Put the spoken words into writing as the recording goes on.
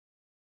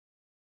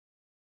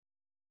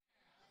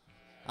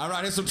All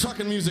right, here's some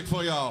trucking music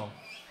for y'all.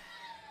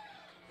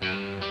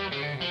 Well,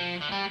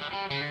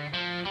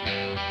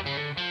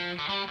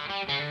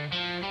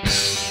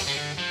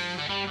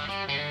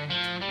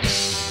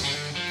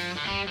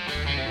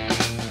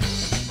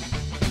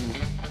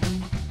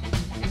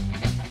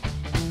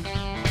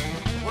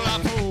 I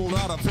pulled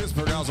out of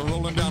Pittsburgh, I was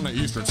rolling down the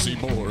eastern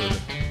seaboard.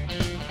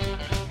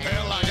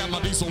 Hell, I got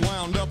my diesel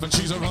wound up and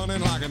she's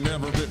running like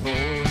never before.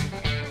 Well,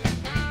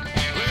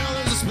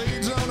 there's a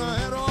speed zone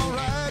ahead, all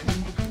right.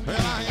 Well,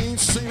 I ain't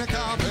seen a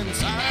cop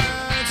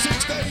inside.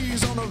 6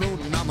 days on the road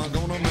and I'm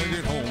gonna make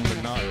it home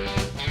tonight.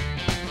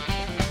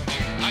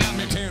 I got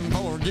me 10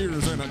 power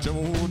gears and a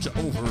Georgia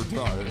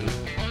overdrive.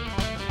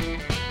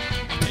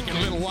 I'm taking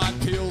little white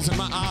pills and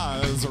my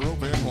eyes are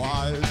open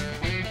wide.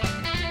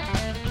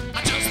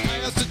 I just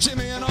passed the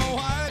chimney and all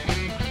white.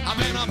 I've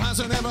been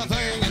passing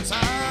everything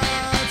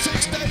inside.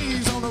 6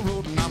 days on the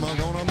road and I'm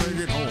gonna make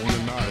it home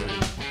tonight.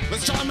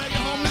 Let's try and make it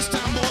home this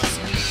time, boys.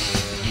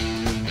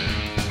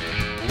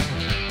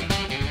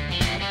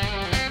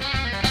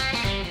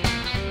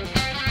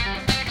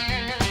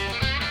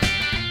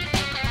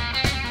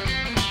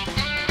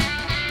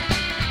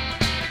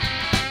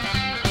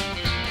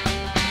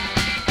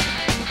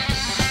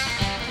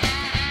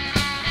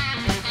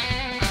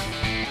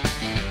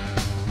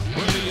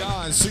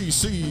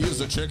 CC is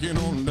a checking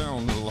on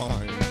down the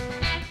line.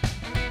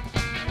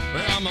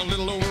 Well, I'm a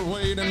little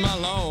overweight and my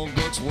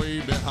logbook's way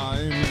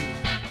behind.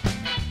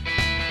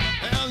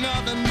 Well,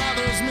 nothing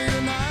bothers me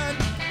tonight.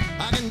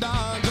 I can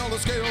dodge all the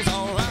scales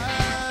all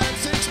right.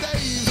 6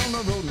 days on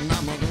the road and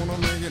I'm gonna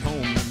make it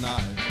home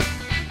tonight.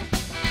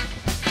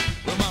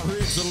 Well, my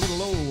rig's a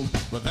little old,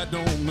 but that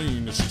don't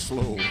mean that she's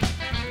slow.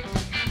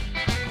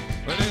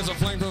 But there's a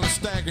flame from the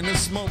stack and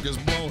this smoke is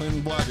blowing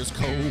black as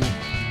coal.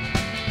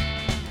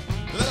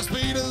 The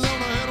speed is on the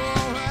head,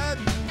 all right.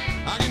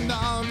 I can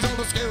dodge on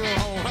the scale,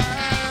 all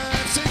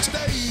right. 6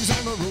 days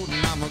on the road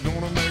and I'm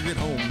gonna make it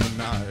home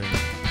tonight.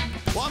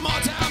 One more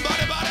time,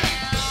 buddy, buddy.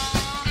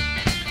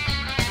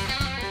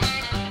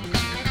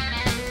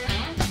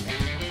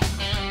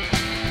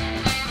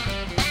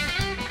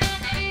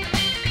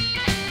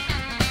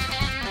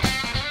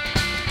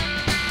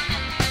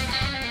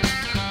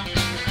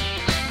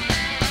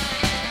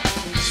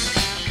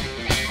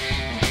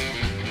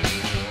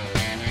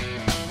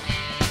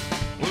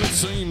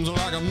 Seems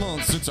like a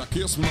month since I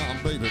kissed my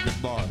baby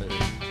goodbye.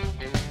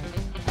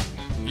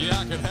 Yeah,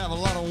 I could have a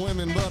lot of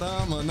women, but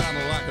I'm not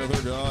like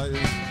other guys.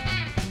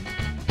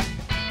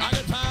 I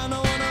could find no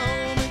one to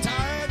hold me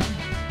tight.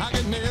 I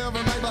could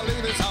never make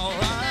believe it's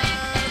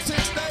alright.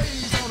 6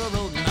 days on the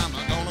road and I'm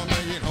gonna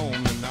make it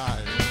home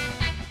tonight.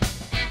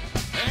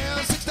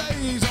 Yeah, 6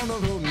 days on the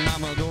road and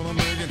I'm gonna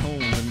make it home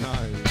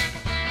tonight.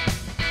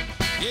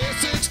 Yeah,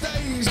 6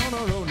 days on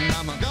the road and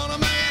I'm gonna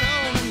make it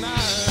home tonight.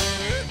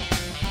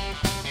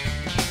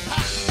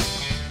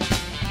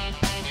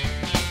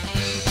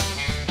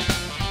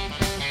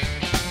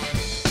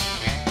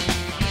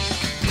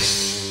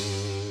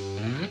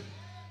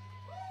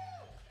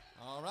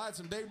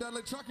 Some Dave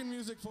Dudley trucking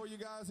music for you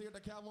guys here at the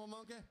Cowboy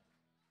Monkey.